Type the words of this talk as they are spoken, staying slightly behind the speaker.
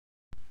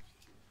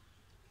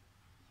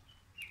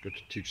Got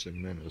to teach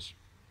them manners.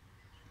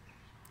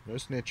 No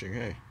snatching,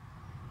 hey?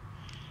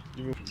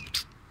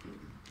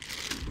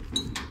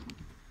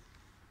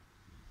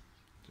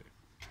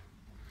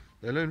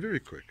 They learn very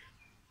quick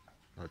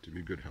how to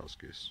be good house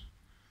guests.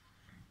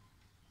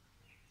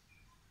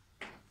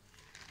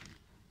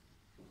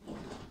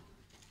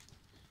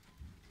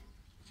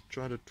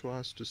 Tried it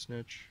twice to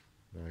snatch.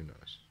 Now he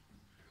knows.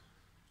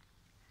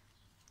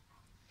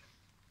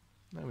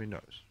 Now he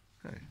knows.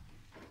 Hey.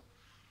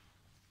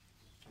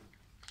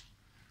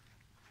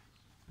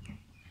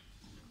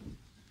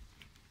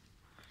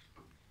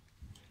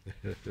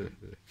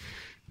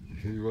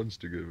 He wants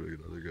to give it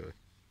another go.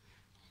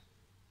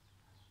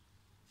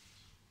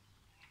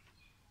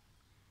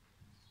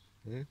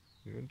 Yeah,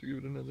 you want to give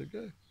it another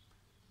go?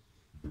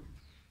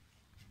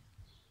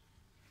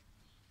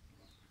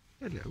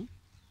 Hello.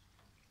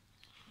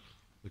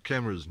 The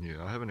camera is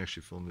new. I haven't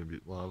actually filmed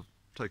them. Well,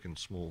 I've taken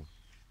small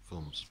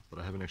films, but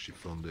I haven't actually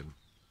filmed them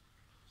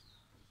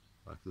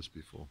like this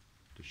before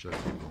to show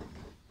people.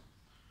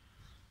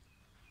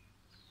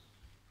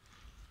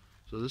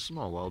 So this is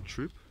my wild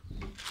troop.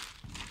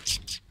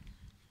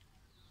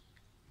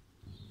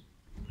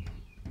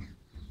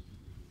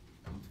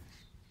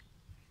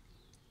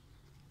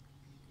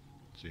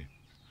 See, you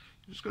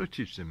just got to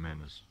teach them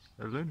manners.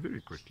 They learn very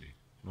quickly.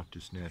 Not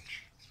to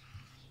snatch,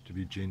 to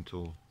be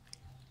gentle.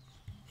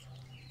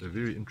 They're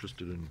very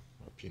interested in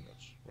my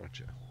peanuts, right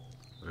here.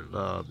 They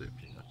love their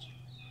peanuts.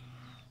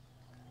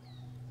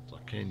 It's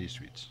like candy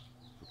sweets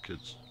for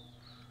kids.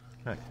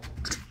 Hey,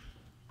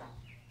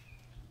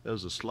 that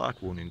was a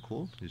slight warning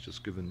call he's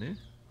just given there.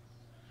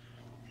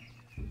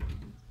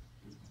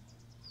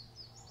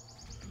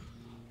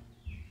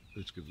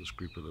 Let's give this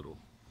group a little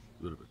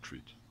bit of a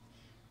treat.